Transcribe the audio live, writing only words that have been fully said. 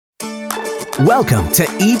Welcome to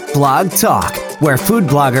Eat Blog Talk, where food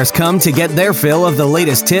bloggers come to get their fill of the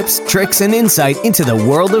latest tips, tricks, and insight into the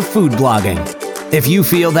world of food blogging. If you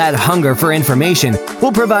feel that hunger for information,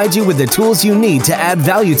 we'll provide you with the tools you need to add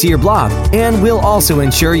value to your blog, and we'll also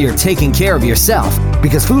ensure you're taking care of yourself,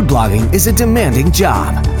 because food blogging is a demanding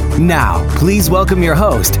job. Now, please welcome your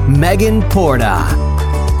host, Megan Porta.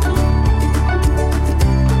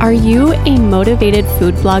 Are you a motivated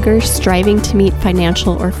food blogger striving to meet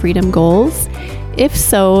financial or freedom goals? If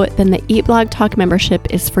so, then the Eat Blog Talk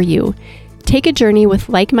membership is for you. Take a journey with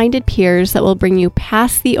like-minded peers that will bring you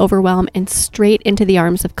past the overwhelm and straight into the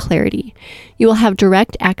arms of clarity. You will have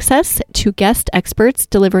direct access to guest experts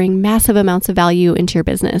delivering massive amounts of value into your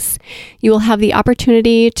business. You will have the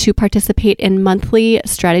opportunity to participate in monthly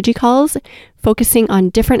strategy calls, focusing on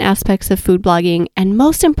different aspects of food blogging, and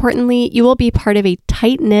most importantly, you will be part of a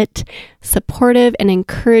tight-knit, supportive, and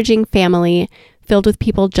encouraging family filled with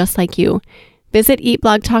people just like you. Visit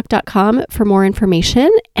eatblogtalk.com for more information,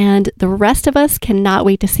 and the rest of us cannot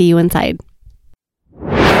wait to see you inside.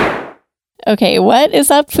 Okay, what is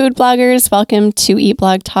up, food bloggers? Welcome to Eat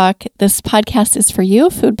Blog Talk. This podcast is for you,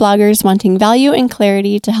 food bloggers wanting value and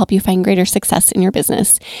clarity to help you find greater success in your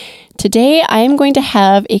business. Today, I am going to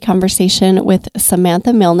have a conversation with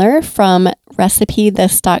Samantha Milner from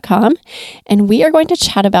RecipeThis.com, and we are going to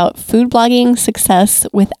chat about food blogging success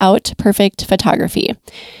without perfect photography.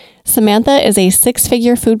 Samantha is a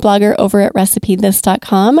six-figure food blogger over at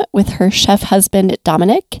RecipeThis.com with her chef husband,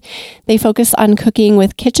 Dominic. They focus on cooking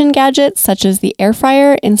with kitchen gadgets such as the air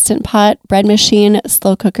fryer, Instant Pot, bread machine,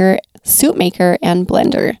 slow cooker, soup maker, and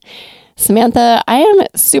blender. Samantha, I am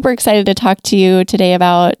super excited to talk to you today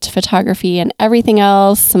about photography and everything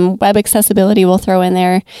else. Some web accessibility we'll throw in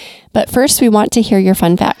there. But first, we want to hear your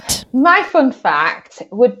fun fact. My fun fact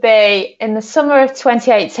would be in the summer of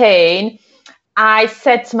 2018, I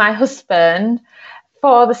said to my husband,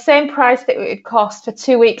 for the same price that it would cost for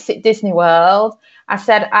 2 weeks at Disney World, I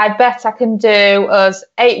said, I bet I can do us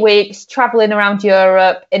 8 weeks traveling around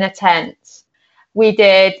Europe in a tent. We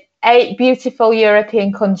did 8 beautiful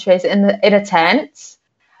European countries in a tent.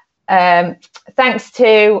 Thanks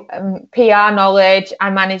to PR knowledge,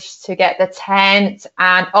 I managed to get the tent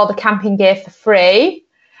and all the camping gear for free.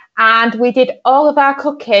 And we did all of our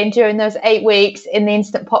cooking during those 8 weeks in the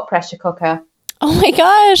Instant Pot pressure cooker. Oh my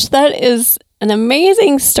gosh, that is an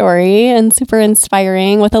amazing story and super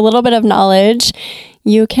inspiring. With a little bit of knowledge,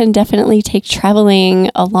 you can definitely take traveling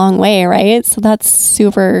a long way, right? So that's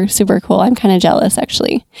super, super cool. I'm kind of jealous,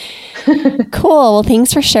 actually. Cool. Well,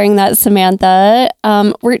 thanks for sharing that, Samantha.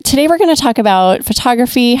 Today we're going to talk about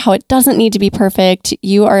photography, how it doesn't need to be perfect.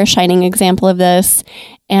 You are a shining example of this.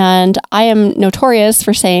 And I am notorious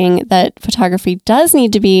for saying that photography does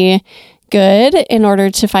need to be good in order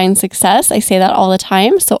to find success. I say that all the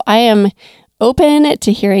time. So I am open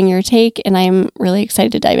to hearing your take, and I'm really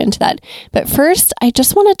excited to dive into that. But first, I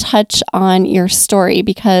just want to touch on your story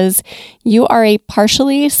because you are a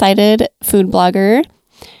partially sighted food blogger,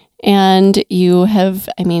 and you have,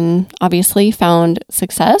 obviously found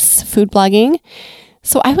success food blogging.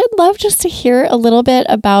 So I would love just to hear a little bit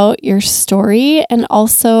about your story and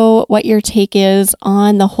also what your take is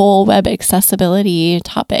on the whole web accessibility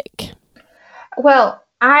topic. Well,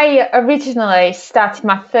 I originally started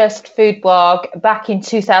my first food blog back in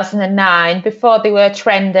 2009, before they were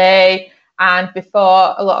trendy and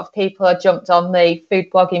before a lot of people had jumped on the food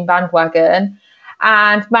blogging bandwagon.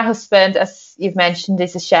 And my husband, as you've mentioned,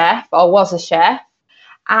 is a chef or was a chef.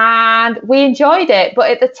 And we enjoyed it. But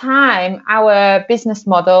at the time, our business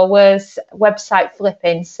model was website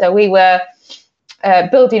flipping. So we were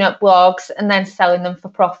building up blogs and then selling them for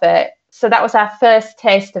profit. So that was our first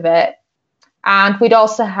taste of it. And we'd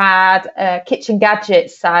also had a kitchen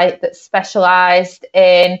gadget site that specialised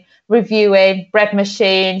in reviewing bread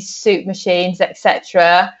machines, soup machines,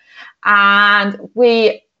 etc. And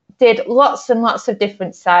we did lots and lots of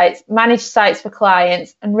different sites, managed sites for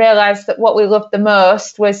clients, and realised that what we loved the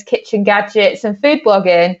most was kitchen gadgets and food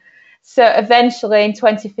blogging. So eventually in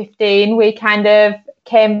 2015, we kind of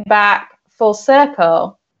came back full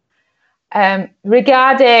circle.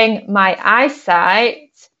 Regarding my eyesight,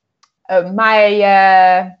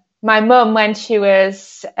 my mum, when she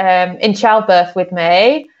was in childbirth with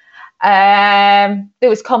me, there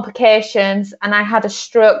was complications, and I had a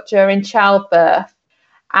stroke during childbirth,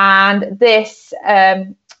 and this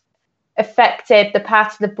affected the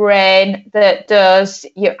part of the brain that does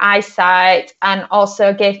your eyesight, and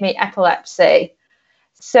also gave me epilepsy.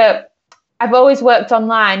 So I've always worked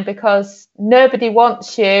online because nobody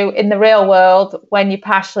wants you in the real world when you're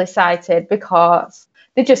partially sighted, because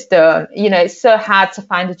they just don't. It's so hard to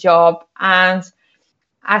find a job. And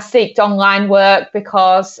I seeked online work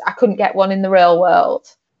because I couldn't get one in the real world.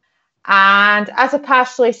 And as a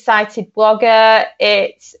partially sighted blogger,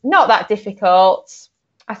 it's not that difficult.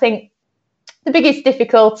 I think the biggest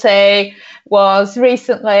difficulty was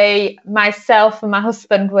recently myself and my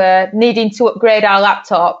husband were needing to upgrade our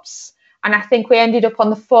laptops. And I think we ended up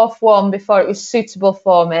on the fourth one before it was suitable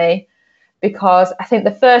for me, because I think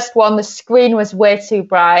the first one, the screen was way too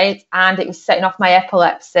bright and it was setting off my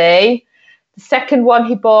epilepsy. The second one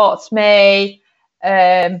he bought me,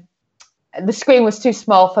 the screen was too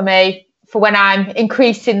small for me for when I'm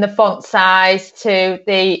increasing the font size to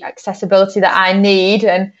the accessibility that I need.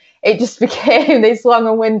 And it just became this long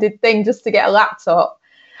and winded thing just to get a laptop.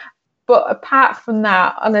 But apart from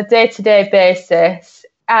that, on a day-to-day basis,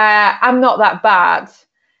 I'm not that bad.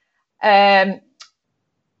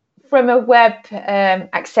 From a web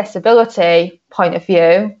accessibility point of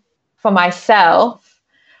view, for myself,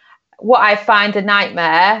 what I find a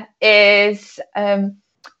nightmare is on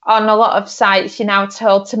a lot of sites, you're now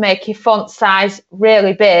told to make your font size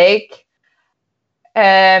really big,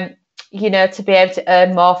 to be able to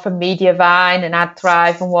earn more from Mediavine and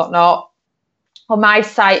AdThrive and whatnot. Well, my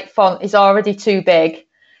site font is already too big.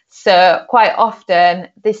 So quite often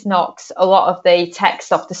this knocks a lot of the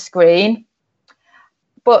text off the screen.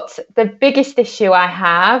 But the biggest issue I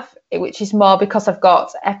have, which is more because I've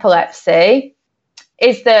got epilepsy,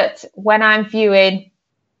 is that when I'm viewing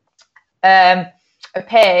a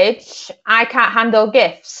page, I can't handle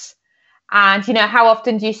GIFs. And, how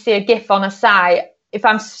often do you see a GIF on a site? If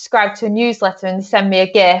I'm subscribed to a newsletter and they send me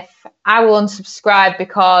a GIF, I will unsubscribe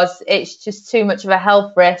because it's just too much of a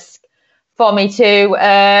health risk for me to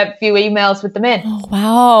view emails with them in. Oh,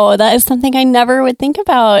 wow. That is something I never would think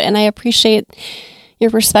about. And I appreciate your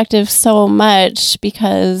perspective so much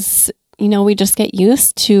because, we just get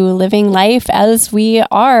used to living life as we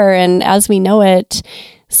are and as we know it.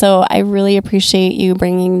 So I really appreciate you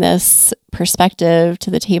bringing this perspective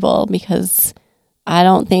to the table because I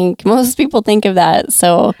don't think most people think of that.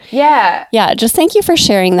 So yeah, just thank you for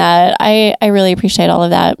sharing that. I really appreciate all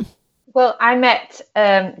of that. Well, I met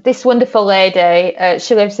this wonderful lady.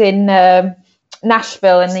 She lives in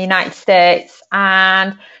Nashville in the United States,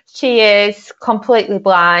 and she is completely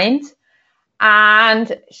blind.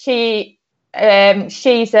 And she's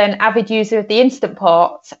an avid user of the Instant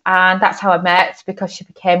Pot, and that's how I met, because she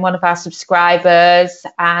became one of our subscribers,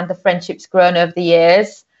 and the friendship's grown over the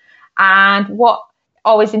years. And what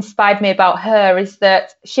always inspired me about her is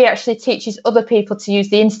that she actually teaches other people to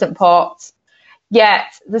use the Instant Pot. Yet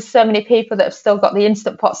there's so many people that have still got the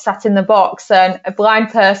Instant Pot sat in the box, and a blind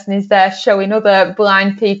person is there showing other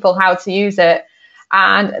blind people how to use it.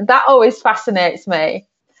 And that always fascinates me.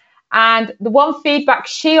 And the one feedback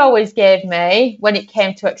she always gave me when it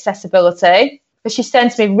came to accessibility, because she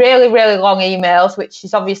sends me really, really long emails, which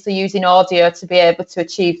she's obviously using audio to be able to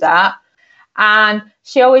achieve that. And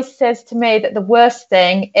she always says to me that the worst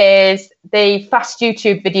thing is the fast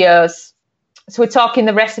YouTube videos. So we're talking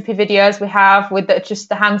the recipe videos we have with just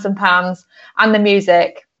the hands and pans and the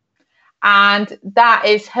music. And that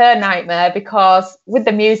is her nightmare, because with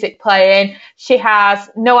the music playing, she has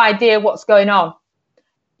no idea what's going on.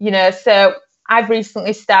 So I've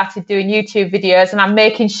recently started doing YouTube videos, and I'm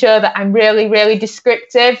making sure that I'm really, really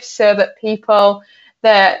descriptive so that people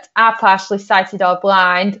that are partially sighted or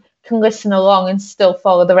blind can listen along and still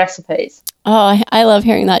follow the recipes. Oh, I love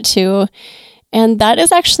hearing that too. And that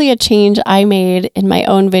is actually a change I made in my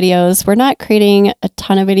own videos. We're not creating a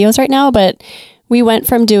ton of videos right now, but we went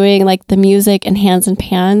from doing like the music and hands and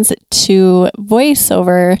pans to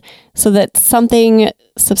voiceover so that something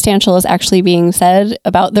substantial is actually being said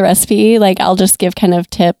about the recipe. Like I'll just give kind of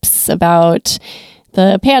tips about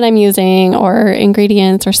the pan I'm using or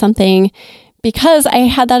ingredients or something, because I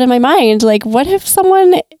had that in my mind. Like, what if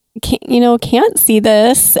someone can't see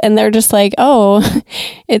this and they're just like, oh,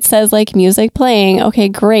 it says like music playing. Okay,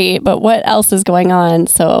 great. But what else is going on?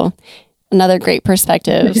 So another great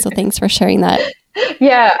perspective. So thanks for sharing that.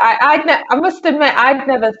 Yeah, I must admit,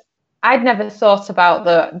 I'd never thought about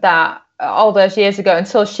that all those years ago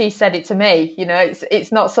until she said it to me.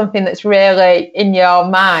 It's not something that's really in your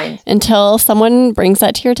mind until someone brings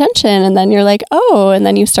that to your attention, and then you're like, oh, and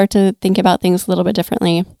then you start to think about things a little bit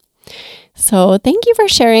differently. So thank you for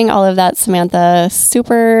sharing all of that, Samantha.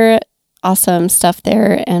 Super awesome stuff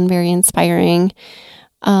there and very inspiring.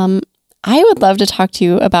 I would love to talk to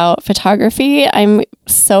you about photography. I'm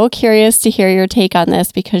so curious to hear your take on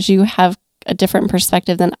this because you have a different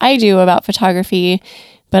perspective than I do about photography,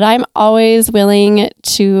 but I'm always willing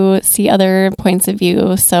to see other points of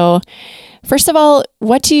view. So first of all,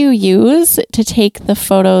 what do you use to take the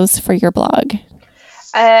photos for your blog?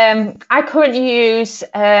 I currently use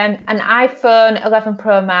an iPhone 11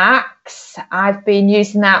 Pro Max. I've been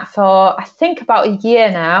using that for, I think, about a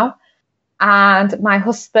year now. And my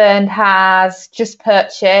husband has just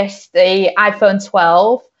purchased the iPhone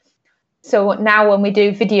 12. So now when we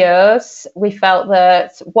do videos, we felt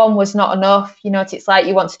that one was not enough. You know, it's like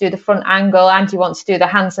you want to do the front angle and you want to do the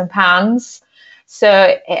hands and pans.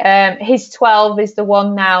 So his 12 is the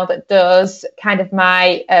one now that does kind of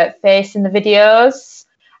my face in the videos.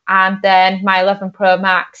 And then my 11 Pro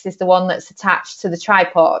Max is the one that's attached to the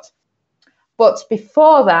tripod. But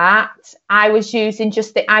before that, I was using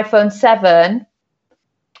just the iPhone 7.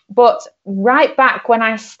 But right back when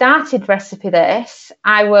I started Recipe This,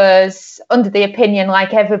 I was under the opinion,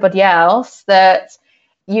 like everybody else, that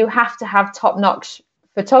you have to have top-notch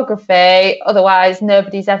photography, otherwise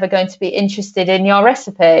nobody's ever going to be interested in your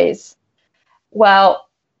recipes. Well,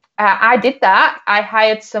 I did that. I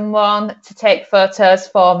hired someone to take photos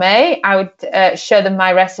for me. I would show them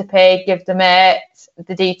my recipe, give them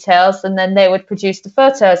the details, and then they would produce the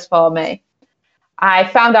photos for me. I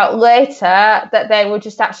found out later that they were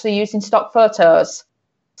just actually using stock photos.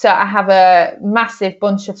 So I have a massive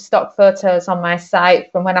bunch of stock photos on my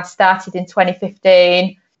site from when I started in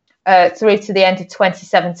 2015 through to the end of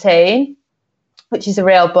 2017, which is a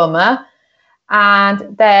real bummer.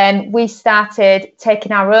 And then we started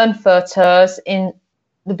taking our own photos in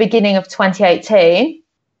the beginning of 2018.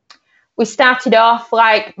 We started off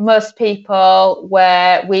like most people,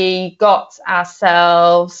 where we got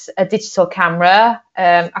ourselves a digital camera.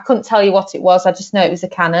 I couldn't tell you what it was. I just know it was a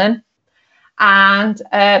Canon. And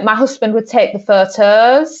my husband would take the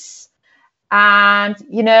photos. And,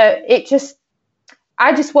 you know,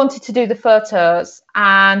 I just wanted to do the photos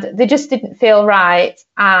and they just didn't feel right.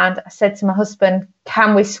 And I said to my husband,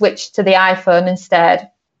 can we switch to the iPhone instead?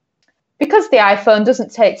 Because the iPhone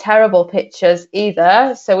doesn't take terrible pictures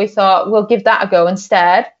either. So we thought we'll give that a go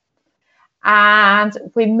instead. And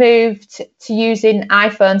we moved to using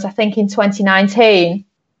iPhones, I think, in 2019.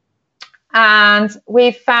 And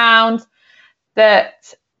we found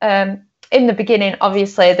that in the beginning,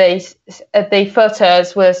 obviously, the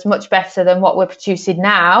photos was much better than what we're producing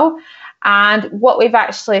now. And what we've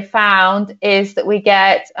actually found is that we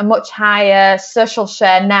get a much higher social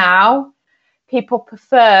share now. People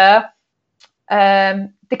prefer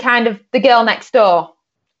the girl next door.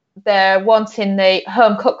 They're wanting the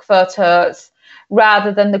home cook photos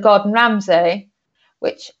rather than the Gordon Ramsay,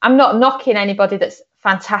 which I'm not knocking anybody that's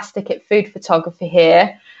fantastic at food photography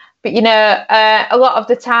here. But, you know, a lot of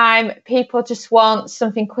the time people just want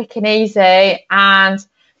something quick and easy. And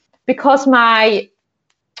because my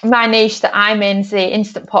niche that I'm in is the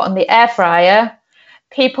Instant Pot and the air fryer,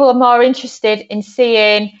 people are more interested in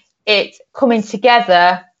seeing it coming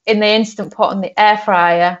together in the Instant Pot and the air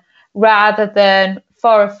fryer rather than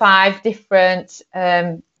 4 or 5 different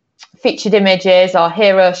featured images or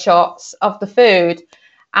hero shots of the food.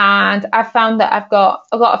 And I found that I've got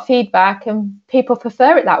a lot of feedback and people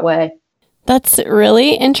prefer it that way. That's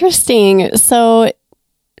really interesting. So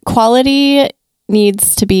quality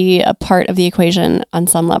needs to be a part of the equation on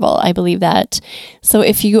some level. I believe that. So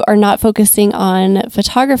if you are not focusing on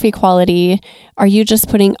photography quality, are you just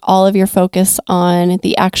putting all of your focus on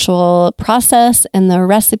the actual process and the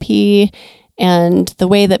recipe and the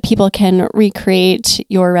way that people can recreate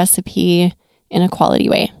your recipe in a quality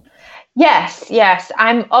way? Yes.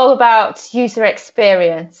 I'm all about user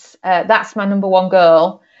experience. That's my number one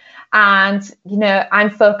goal. And, you know, I'm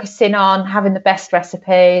focusing on having the best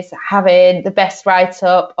recipes, having the best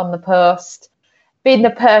write-up on the post, being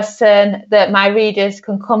the person that my readers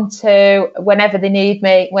can come to whenever they need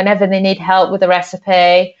me, whenever they need help with a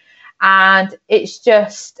recipe. And it's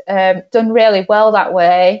just done really well that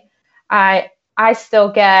way. I still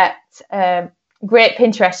get great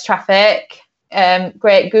Pinterest traffic,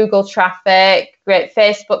 great Google traffic, great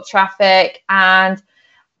Facebook traffic, and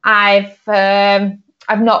I've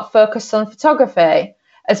not focused on photography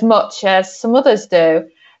as much as some others do.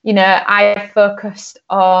 You know, I focused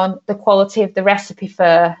on the quality of the recipe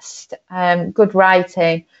first, good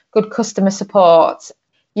writing, good customer support,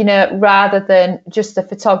 you know, rather than just the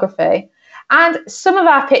photography. And some of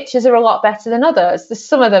our pictures are a lot better than others. There's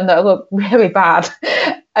some of them that look really bad.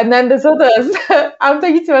 And then there's others. I'm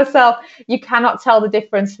thinking to myself, you cannot tell the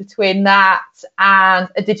difference between that and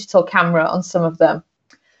a digital camera on some of them.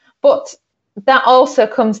 But that also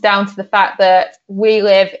comes down to the fact that we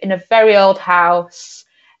live in a very old house.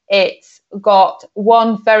 It's got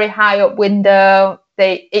one very high up window.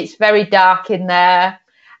 It's very dark in there.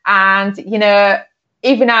 And, you know,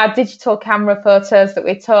 even our digital camera photos that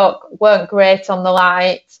we took weren't great on the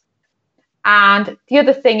light. And the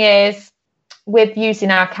other thing is, with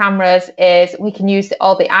using our cameras is we can use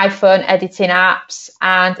all the iPhone editing apps,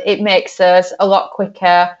 and it makes us a lot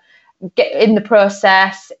quicker get in the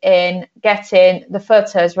process in getting the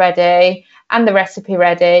photos ready and the recipe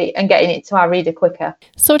ready and getting it to our reader quicker.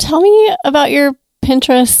 So tell me about your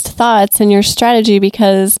Pinterest thoughts and your strategy,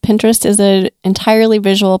 because Pinterest is an entirely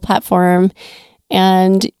visual platform,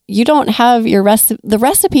 and you don't have your recipe. The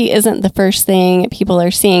recipe isn't the first thing people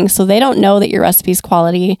are seeing, so they don't know that your recipe's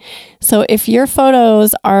quality. So if your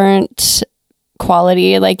photos aren't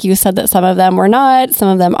quality, like you said that some of them were not, some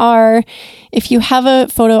of them are, if you have a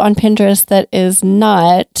photo on Pinterest that is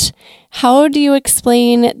not, how do you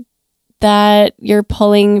explain that you're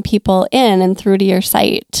pulling people in and through to your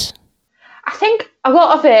site? I think a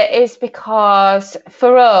lot of it is because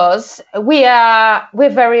for us, we're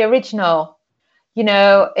very original. You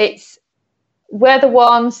know, we're the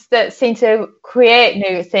ones that seem to create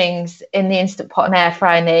new things in the Instant Pot and Air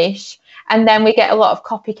Fry niche, and then we get a lot of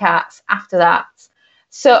copycats after that.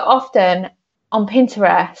 So often on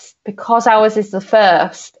Pinterest, because ours is the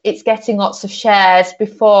first, it's getting lots of shares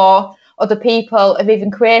before other people have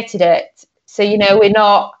even created it. So, you know, we're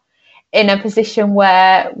not in a position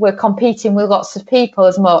where we're competing with lots of people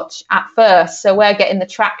as much at first. So we're getting the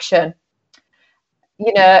traction,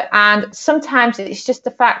 you know, and sometimes it's just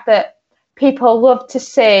the fact that people love to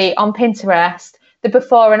see on Pinterest the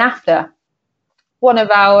before and after. One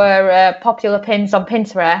of our popular pins on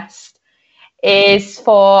Pinterest is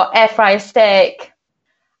for air fryer steak,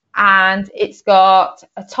 and it's got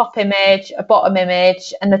a top image, a bottom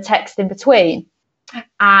image, and the text in between.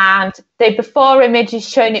 And the before image is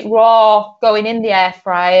showing it raw going in the air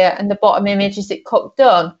fryer, and the bottom image is it cooked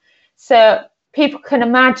done. So people can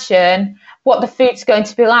imagine what the food's going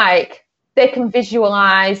to be like. They can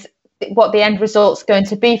visualize what the end result's going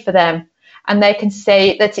to be for them, and they can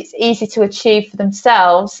see that it's easy to achieve for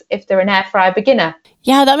themselves if they're an air fryer beginner.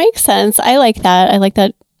 Yeah, that makes sense. I like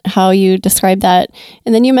that how you describe that.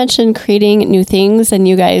 And then you mentioned creating new things, and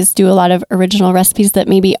you guys do a lot of original recipes that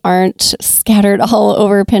maybe aren't scattered all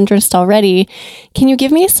over Pinterest already. Can you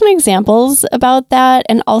give me some examples about that?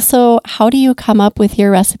 And also, how do you come up with your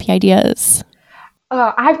recipe ideas?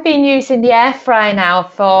 Oh, I've been using the air fryer now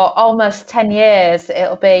for almost 10 years.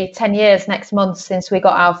 It'll be 10 years next month since we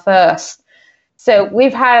got our first. So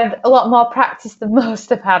we've had a lot more practice than most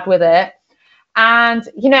have had with it. And,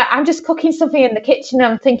 you know, I'm just cooking something in the kitchen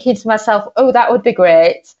and I'm thinking to myself, oh, that would be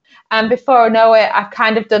great. And before I know it, I've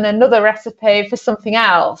kind of done another recipe for something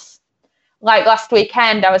else. Like last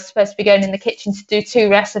weekend, I was supposed to be going in the kitchen to do 2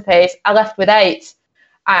 recipes. I left with 8.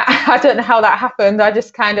 I don't know how that happened. I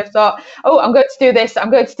just kind of thought, oh, I'm going to do this,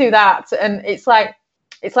 I'm going to do that. And it's like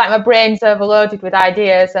my brain's overloaded with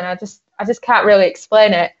ideas, and I just can't really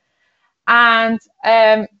explain it. And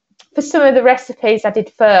for some of the recipes I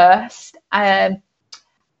did first, I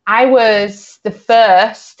was the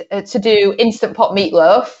first to do Instant Pot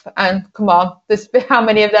meatloaf. And come on, how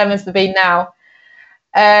many of them has there been now?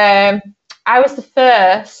 I was the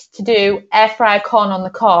first to do air fry corn on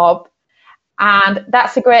the cob. And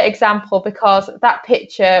that's a great example because that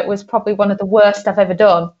picture was probably one of the worst I've ever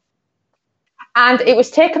done. And it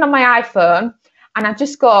was taken on my iPhone, and I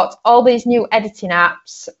just got all these new editing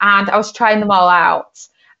apps and I was trying them all out.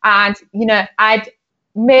 And, you know, I'd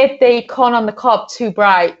made the corn on the cob too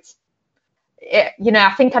bright.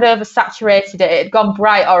 I think I'd oversaturated it. It had gone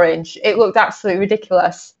bright orange. It looked absolutely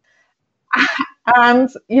ridiculous. And,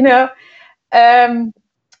 you know,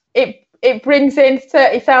 it brings in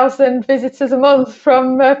 30,000 visitors a month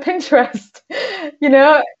from Pinterest, you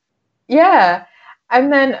know? Yeah.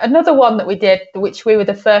 And then another one that we did, which we were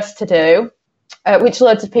the first to do, which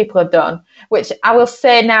loads of people have done, which I will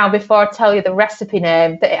say now before I tell you the recipe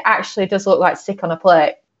name, that it actually does look like stick on a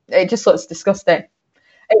plate. It just looks disgusting.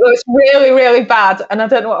 It looks really, really bad. And I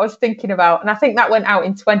don't know what I was thinking about. And I think that went out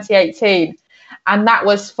in 2018. And that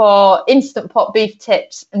was for Instant Pot beef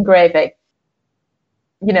tips and gravy.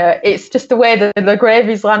 You know, it's just the way that the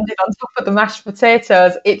gravy's landed on top of the mashed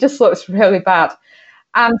potatoes. It just looks really bad.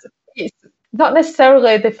 And it's not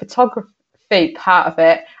necessarily the photography part of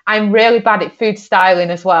it. I'm really bad at food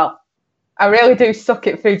styling as well. I really do suck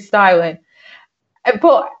at food styling.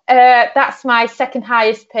 But that's my second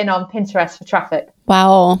highest pin on Pinterest for traffic.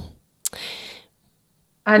 Wow.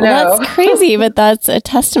 I know. Well, that's crazy, but that's a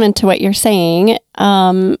testament to what you're saying.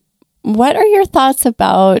 What are your thoughts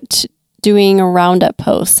about doing a roundup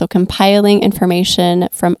post? So compiling information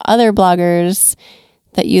from other bloggers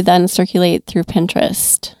that you then circulate through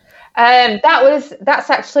Pinterest. That's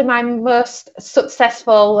actually my most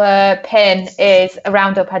successful pin, is a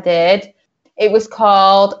roundup I did. It was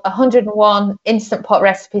called 101 Instant Pot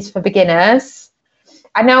Recipes for Beginners.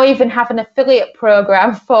 I now even have an affiliate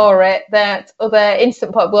program for it that other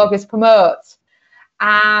Instant Pot bloggers promote.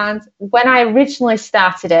 And when I originally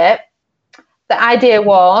started it, the idea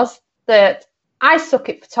was that I suck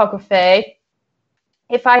at photography.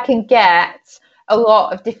 If I can get a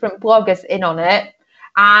lot of different bloggers in on it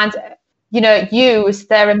and, use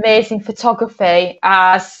their amazing photography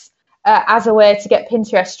as a way to get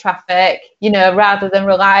Pinterest traffic, rather than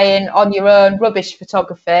relying on your own rubbish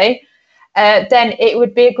photography, then it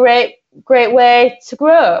would be a great way to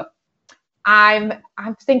grow. I'm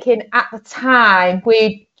thinking at the time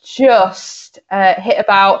we just hit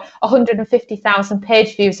about 150,000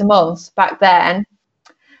 page views a month back then,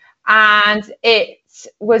 and it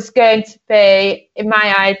was going to be, in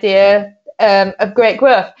my idea, of great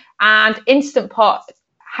growth. And Instant Pot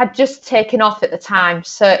had just taken off at the time,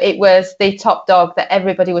 so it was the top dog that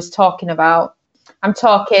everybody was talking about. I'm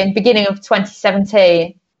talking beginning of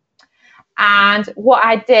 2017. And what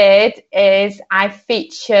I did is I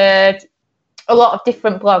featured a lot of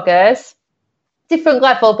different bloggers, different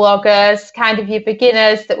level bloggers, kind of your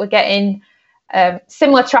beginners that were getting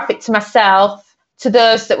similar traffic to myself, to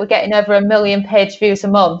those that were getting over 1 million page views a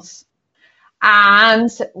month.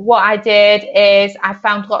 And what I did is I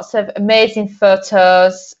found lots of amazing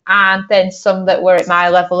photos and then some that were at my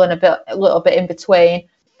level and a little bit in between.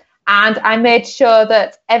 And I made sure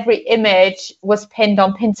that every image was pinned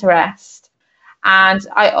on Pinterest. And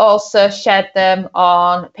I also shared them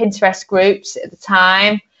on Pinterest groups at the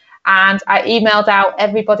time. And I emailed out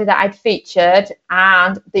everybody that I'd featured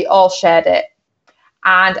and they all shared it.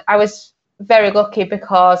 And I was very lucky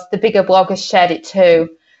because the bigger bloggers shared it too.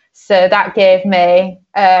 So that gave me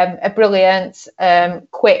a brilliant,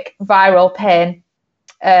 quick viral pin.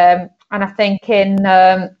 And I think in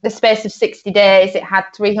the space of 60 days, it had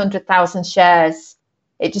 300,000 shares.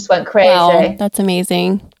 It just went crazy. Wow, that's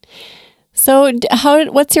amazing. So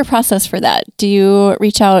what's your process for that? Do you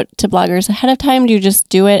reach out to bloggers ahead of time? Do you just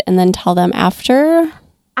do it and then tell them after?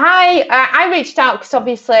 I reached out because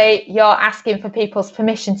obviously you're asking for people's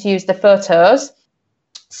permission to use the photos.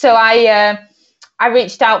 So I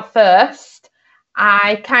reached out first.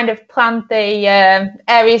 I kind of planned the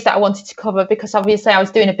areas that I wanted to cover because obviously I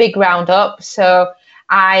was doing a big roundup. So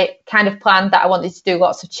I kind of planned that I wanted to do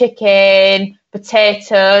lots of chicken,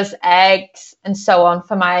 potatoes, eggs, and so on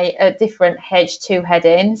for my different H2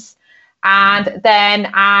 headings. And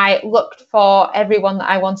then I looked for everyone that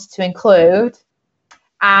I wanted to include.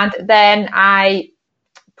 And then I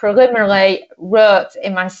preliminarily wrote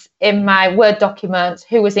in my Word document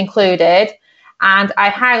who was included. And I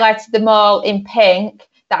highlighted them all in pink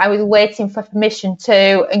that I was waiting for permission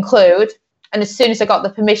to include. And as soon as I got the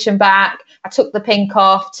permission back, I took the pink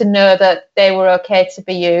off to know that they were okay to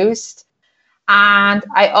be used. And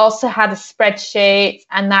I also had a spreadsheet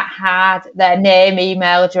and that had their name,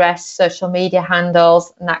 email address, social media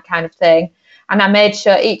handles, and that kind of thing. And I made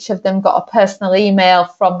sure each of them got a personal email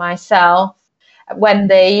from myself when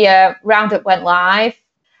the roundup went live.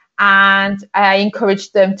 And I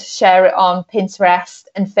encouraged them to share it on Pinterest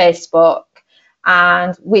and Facebook.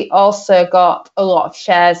 And we also got a lot of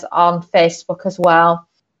shares on Facebook as well.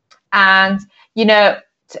 And,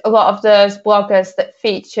 a lot of those bloggers that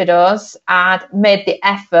featured us and made the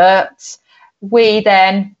effort, we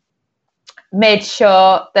then made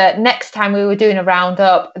sure that next time we were doing a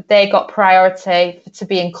roundup, they got priority to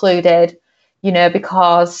be included,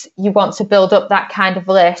 because you want to build up that kind of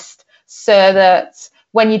list so that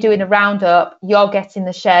when you're doing a roundup, you're getting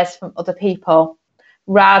the shares from other people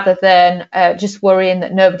rather than just worrying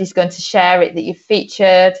that nobody's going to share it that you've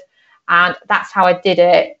featured. And that's how I did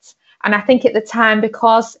it. And I think at the time,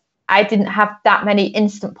 because I didn't have that many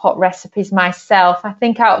Instant Pot recipes myself, I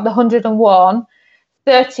think out of the 101,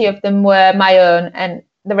 30 of them were my own and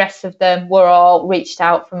the rest of them were all reached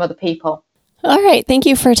out from other people. All right. Thank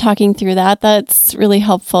you for talking through that. That's really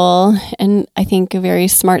helpful and I think a very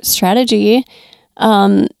smart strategy.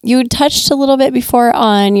 You touched a little bit before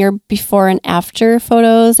on your before and after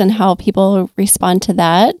photos and how people respond to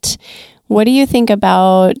that. What do you think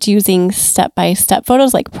about using step-by-step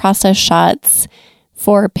photos like process shots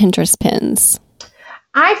for Pinterest pins?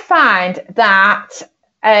 I find that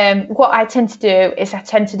what I tend to do is I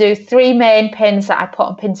tend to do 3 main pins that I put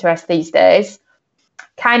on Pinterest these days.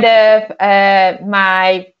 Kind of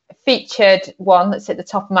my featured one that's at the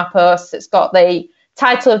top of my post that's got the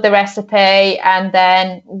title of the recipe and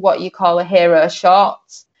then what you call a hero shot.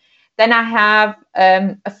 Then I have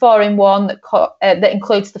a 4-in-1 that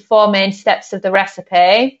includes the 4 main steps of the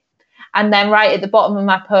recipe. And then right at the bottom of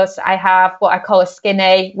my post, I have what I call a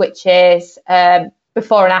skinny, which is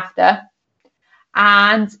before and after.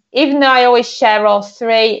 And even though I always share all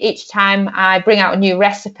three, each time I bring out a new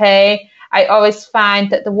recipe, I always find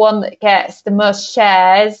that the one that gets the most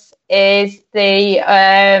shares is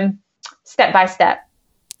the step-by-step.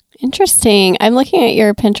 Interesting. I'm looking at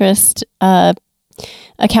your Pinterest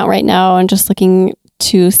account right now and just looking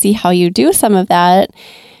to see how you do some of that.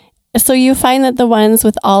 So you find that the ones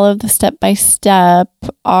with all of the step-by-step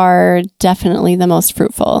are definitely the most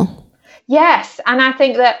fruitful. Yes, and I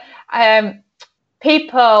think that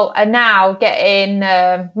people are now getting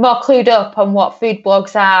more clued up on what food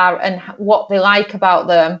blogs are and what they like about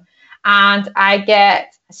them. And I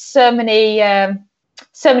get so many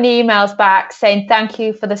emails back saying thank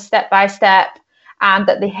you for the step-by-step, and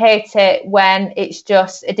that they hate it when it's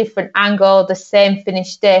just a different angle, the same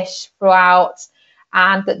finished dish throughout,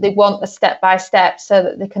 and that they want the step-by-step so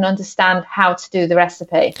that they can understand how to do the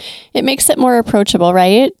recipe. It makes it more approachable,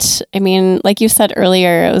 right? I mean, like you said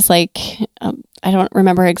earlier, it was like, I don't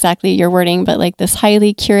remember exactly your wording, but like this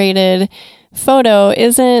highly curated photo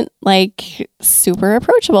isn't like super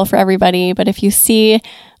approachable for everybody. But if you see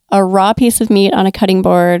a raw piece of meat on a cutting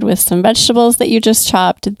board with some vegetables that you just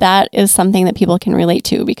chopped, that is something that people can relate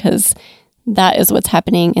to because that is what's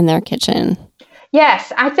happening in their kitchen.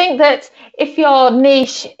 Yes, I think that if your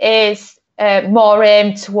niche is more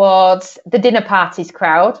aimed towards the dinner parties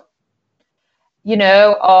crowd, you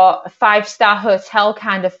know, or a 5-star hotel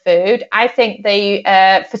kind of food, I think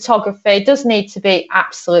the photography does need to be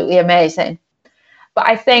absolutely amazing. But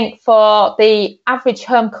I think for the average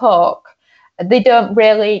home cook, they don't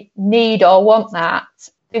really need or want that.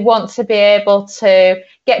 They want to be able to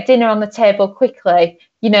get dinner on the table quickly.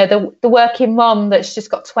 You know, the working mum that's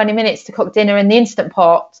just got 20 minutes to cook dinner in the Instant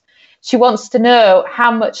Pot. She wants to know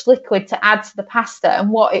how much liquid to add to the pasta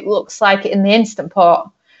and what it looks like in the Instant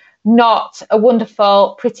Pot, not a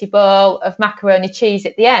wonderful, pretty bowl of macaroni cheese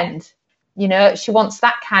at the end. You know, she wants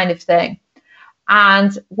that kind of thing.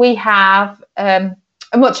 And we have a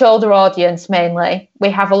much older audience mainly.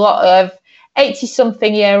 We have a lot of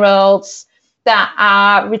 80-something-year-olds that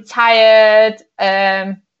are retired,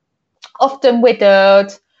 often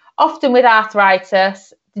widowed, often with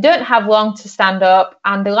arthritis. They don't have long to stand up,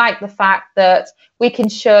 and they like the fact that we can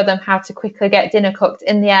show them how to quickly get dinner cooked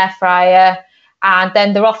in the air fryer, and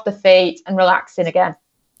then they're off the feet and relaxing again.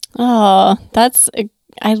 Oh,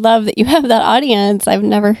 I love that you have that audience. I've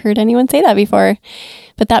never heard anyone say that before,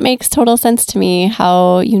 but that makes total sense to me,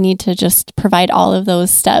 how you need to just provide all of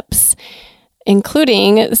those steps,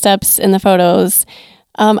 including steps in the photos.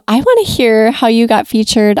 I want to hear how you got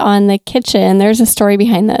featured on The Kitchen. There's a story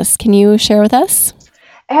behind this. Can you share with us?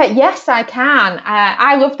 Yes, I can.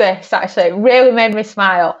 I love this, actually. It really made me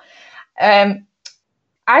smile. I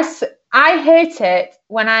hate it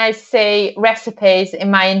when I see recipes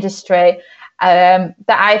in my industry that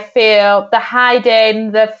I feel they're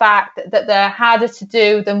hiding the fact that they're harder to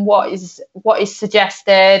do than what is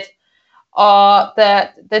suggested, or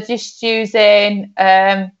that they're just using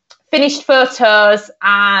finished photos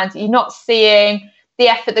and you're not seeing the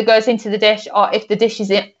effort that goes into the dish, or if the dish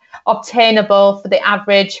is obtainable for the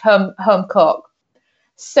average home cook.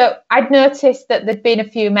 So I'd noticed that there'd been a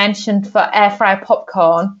few mentioned for air fry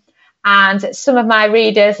popcorn, and some of my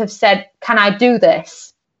readers have said, can I do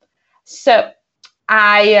this? So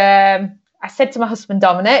I said to my husband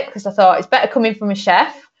Dominic, because I thought it's better coming from a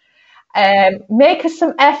chef, make us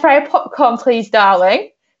some air fryer popcorn, please,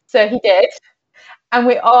 darling. So he did. And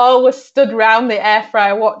we all were stood around the air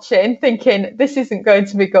fryer watching, thinking, this isn't going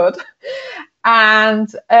to be good. And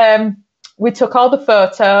we took all the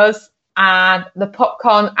photos, and the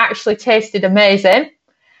popcorn actually tasted amazing.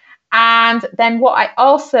 And then what I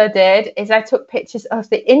also did is I took pictures of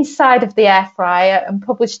the inside of the air fryer and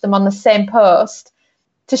published them on the same post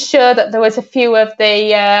to show that there was a few of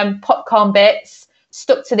the popcorn bits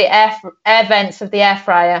stuck to the air vents of the air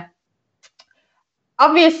fryer.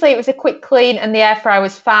 Obviously, it was a quick clean and the air fryer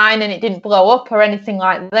was fine and it didn't blow up or anything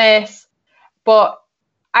like this. But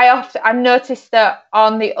I noticed that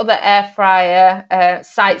on the other air fryer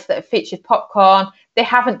sites that have featured popcorn, they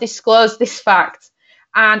haven't disclosed this fact.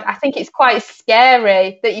 And I think it's quite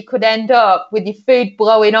scary that you could end up with your food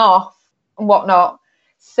blowing off and whatnot.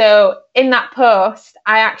 So in that post,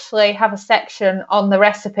 I actually have a section on the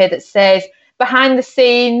recipe that says behind the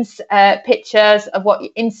scenes pictures of what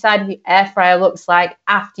your inside of your air fryer looks like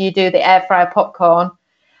after you do the air fryer popcorn.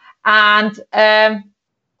 And The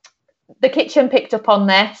Kitchen picked up on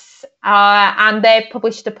this and they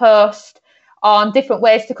published a post on different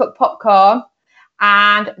ways to cook popcorn.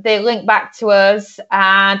 And they linked back to us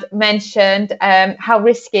and mentioned how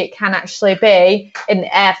risky it can actually be in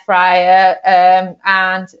the air fryer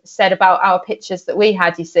and said about our pictures that we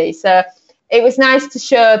had, you see. So it was nice to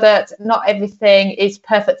show that not everything is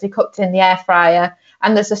perfectly cooked in the air fryer.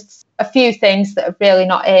 And there's a few things that are really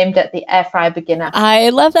not aimed at the air fryer beginner. I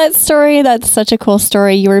love that story. That's such a cool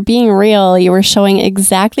story. You were being real. You were showing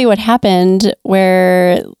exactly what happened,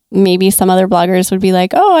 where maybe some other bloggers would be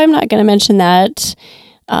like, oh, I'm not going to mention that,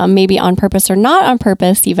 maybe on purpose or not on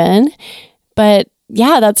purpose even. But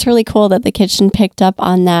yeah, that's really cool that the kitchen picked up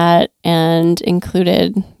on that and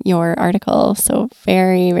included your article. So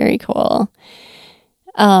very, very cool.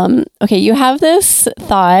 Okay, you have this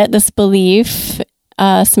thought, this belief,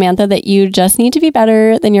 Samantha, that you just need to be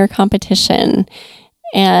better than your competition.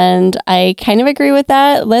 And I kind of agree with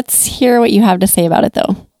that. Let's hear what you have to say about it,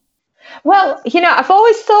 though. Well, I've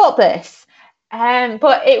always thought this,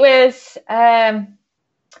 but it was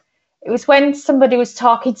when somebody was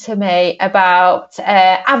talking to me about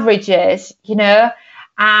averages,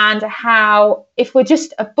 and how if we're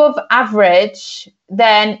just above average,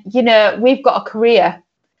 then, we've got a career.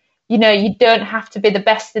 You don't have to be the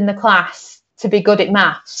best in the class to be good at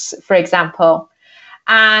maths, for example.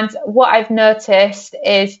 And what I've noticed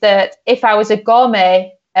is that if I was a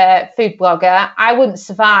gourmet food blogger, I wouldn't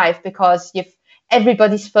survive, because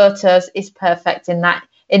everybody's photos is perfect in that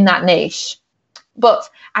niche. But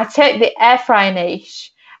I take the air fryer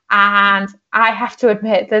niche, and I have to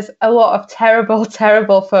admit there's a lot of terrible,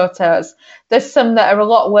 terrible photos. There's some that are a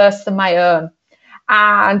lot worse than my own.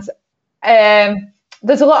 And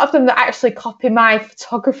there's a lot of them that actually copy my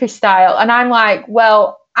photography style. And I'm like,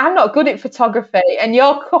 well, I'm not good at photography and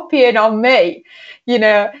you're copying on me,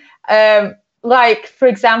 like, for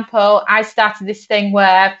example, I started this thing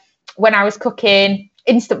where when I was cooking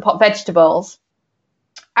Instant Pot vegetables,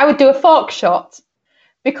 I would do a fork shot,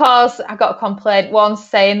 because I got a complaint once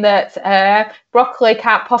saying that broccoli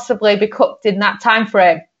can't possibly be cooked in that time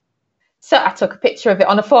frame. So I took a picture of it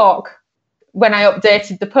on a fork when I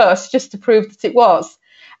updated the post, just to prove that it was.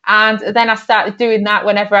 And then I started doing that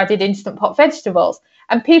whenever I did Instant Pot vegetables.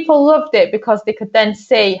 And people loved it because they could then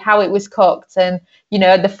see how it was cooked. And,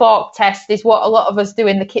 the fork test is what a lot of us do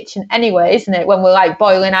in the kitchen anyway, isn't it? When we're like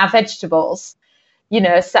boiling our vegetables,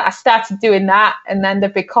 so I started doing that, and then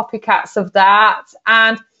there'd be copycats of that.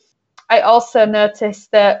 And I also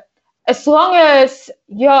noticed that as long as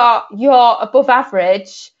you're above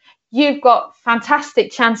average, you've got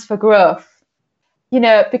fantastic chance for growth.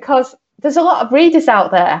 Because there's a lot of readers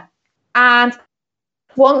out there and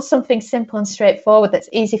want something simple and straightforward that's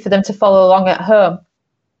easy for them to follow along at home.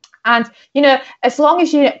 And, as long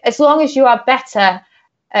as you are better,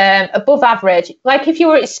 above average, like if you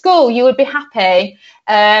were at school, you would be happy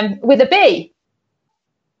with a B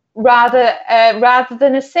rather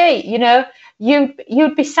than a C,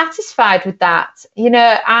 you'd be satisfied with that,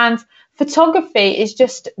 and photography is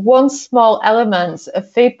just one small element of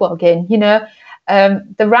food blogging.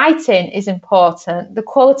 The writing is important. The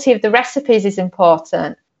quality of the recipes is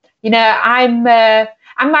important.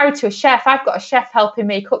 I'm married to a chef. I've got a chef helping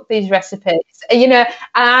me cook these recipes, and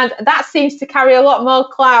that seems to carry a lot more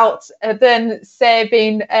clout than, say,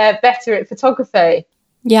 being better at photography.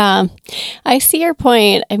 Yeah, I see your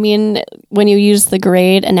point. I mean, when you use the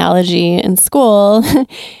grade analogy in school,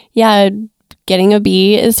 yeah, getting a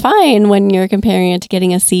B is fine when you're comparing it to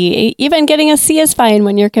getting a C. Even getting a C is fine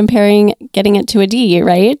when you're comparing getting it to a D,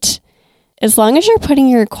 right? As long as you're putting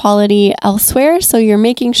your quality elsewhere, so you're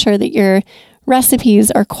making sure that your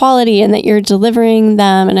recipes are quality and that you're delivering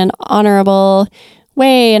them in an honorable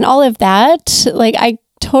way and all of that. Like, I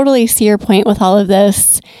totally see your point with all of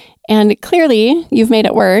this. And clearly you've made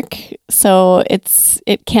it work. So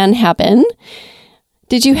it can happen.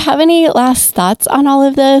 Did you have any last thoughts on all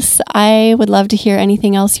of this? I would love to hear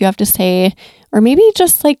anything else you have to say, or maybe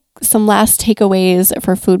just like some last takeaways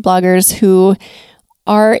for food bloggers who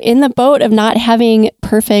are in the boat of not having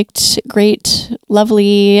perfect, great,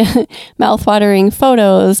 lovely, mouthwatering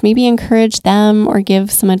photos. Maybe encourage them or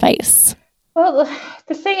give some advice. Well,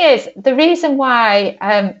 the thing is, the reason why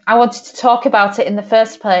I wanted to talk about it in the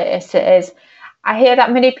first place is I hear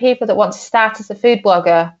that many people that want to start as a food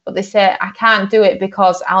blogger, but they say, I can't do it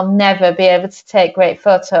because I'll never be able to take great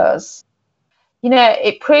photos.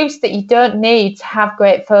 It proves that you don't need to have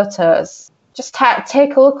great photos. Just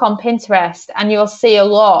take a look on Pinterest and you'll see a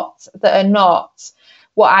lot that are not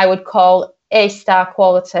what I would call A-star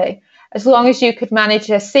quality. As long as you could manage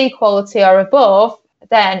a C quality or above,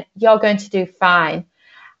 then you're going to do fine.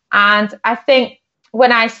 And I think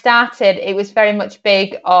when I started, it was very much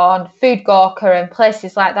big on Food Gawker and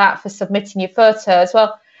places like that for submitting your photos.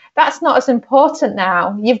 Well, that's not as important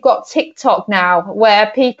now. You've got TikTok now,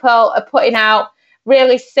 where people are putting out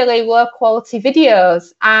really silly, low quality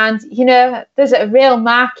videos. And, there's a real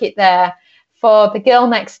market there for the girl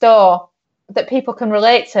next door that people can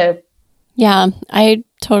relate to. Yeah, I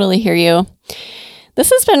totally hear you.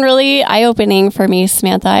 This has been really eye-opening for me,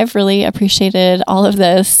 Samantha. I've really appreciated all of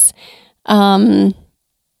this.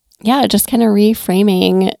 Just kind of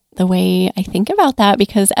reframing the way I think about that,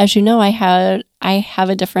 because as you know, I have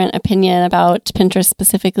a different opinion about Pinterest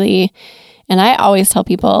specifically. And I always tell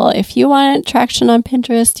people, if you want traction on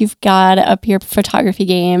Pinterest, you've got to up your photography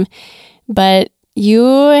game. But you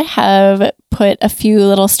have put a few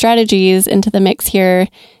little strategies into the mix here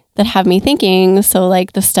that have me thinking. So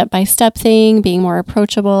like the step-by-step thing, being more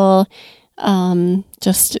approachable,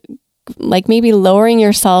 just like maybe lowering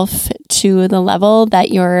yourself to the level that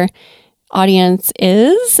your audience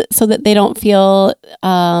is, so that they don't feel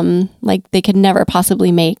like they could never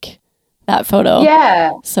possibly make that photo.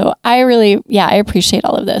 Yeah. So I appreciate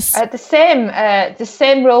all of this. The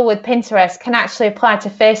same rule with Pinterest can actually apply to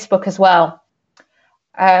Facebook as well.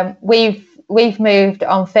 We've moved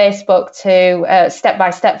on Facebook to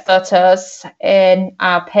step-by-step photos in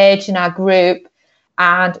our page, in our group,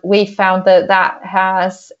 and we found that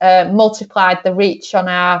has multiplied the reach on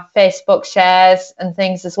our Facebook shares and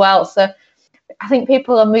things as well. So I think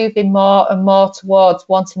people are moving more and more towards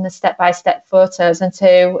wanting the step-by-step photos and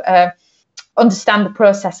to understand the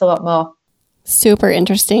process a lot more. Super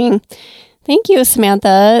interesting. Thank you,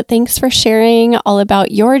 Samantha. Thanks for sharing all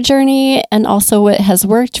about your journey and also what has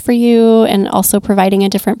worked for you, and also providing a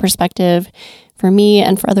different perspective for me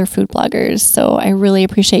and for other food bloggers. So I really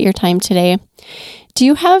appreciate your time today. Do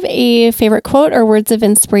you have a favorite quote or words of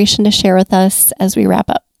inspiration to share with us as we wrap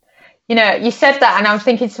up? You know, you said that and I'm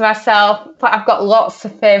thinking to myself, but I've got lots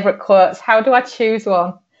of favorite quotes. How do I choose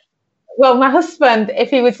one? Well, my husband, if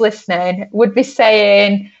he was listening, would be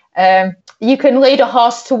saying, you can lead a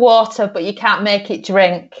horse to water, but you can't make it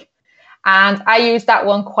drink. And I use that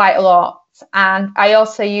one quite a lot. And I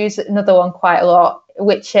also use another one quite a lot,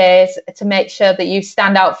 which is to make sure that you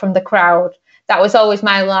stand out from the crowd. That was always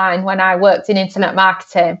my line when I worked in internet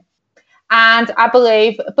marketing. And I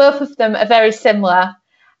believe both of them are very similar.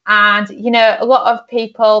 And, you know, a lot of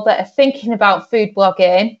people that are thinking about food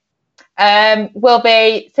blogging will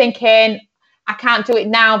be thinking, I can't do it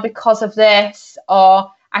now because of this, or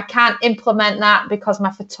I can't implement that because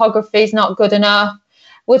my photography is not good enough.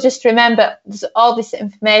 Well, just remember, there's all this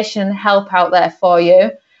information and help out there for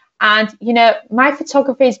you. And, you know, my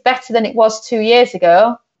photography is better than it was 2 years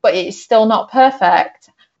ago, but it's still not perfect.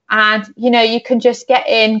 And, you know, you can just get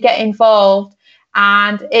involved.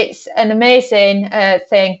 And it's an amazing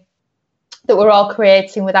thing that we're all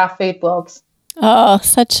creating with our food blogs. Oh,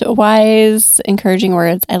 such wise, encouraging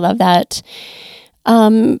words. I love that.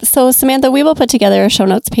 So Samantha, we will put together a show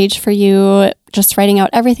notes page for you, just writing out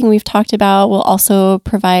everything we've talked about. We'll also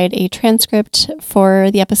provide a transcript for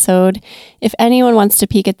the episode. If anyone wants to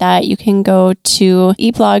peek at that, you can go to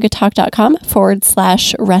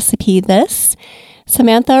eatblogtalk.com/recipe this.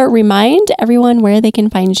 Samantha, remind everyone where they can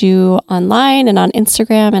find you online and on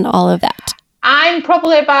Instagram and all of that. I'm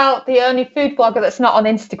probably about the only food blogger that's not on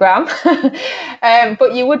Instagram,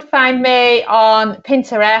 but you would find me on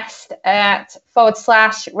Pinterest at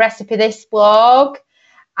 /recipe this blog.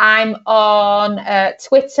 I'm on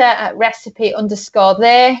Twitter at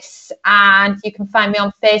recipe_this, and you can find me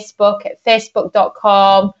on Facebook at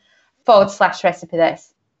facebook.com/recipe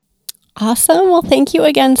this. Awesome. Well, thank you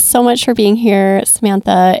again so much for being here,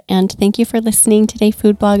 Samantha, and thank you for listening today,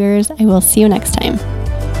 food bloggers. I will see you next time.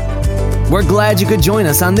 We're glad you could join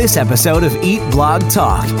us on this episode of Eat Blog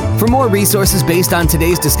Talk. For more resources based on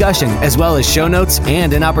today's discussion, as well as show notes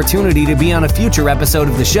and an opportunity to be on a future episode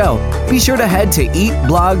of the show, be sure to head to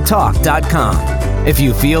eatblogtalk.com. If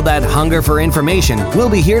you feel that hunger for information, we'll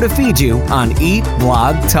be here to feed you on Eat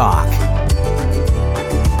Blog Talk.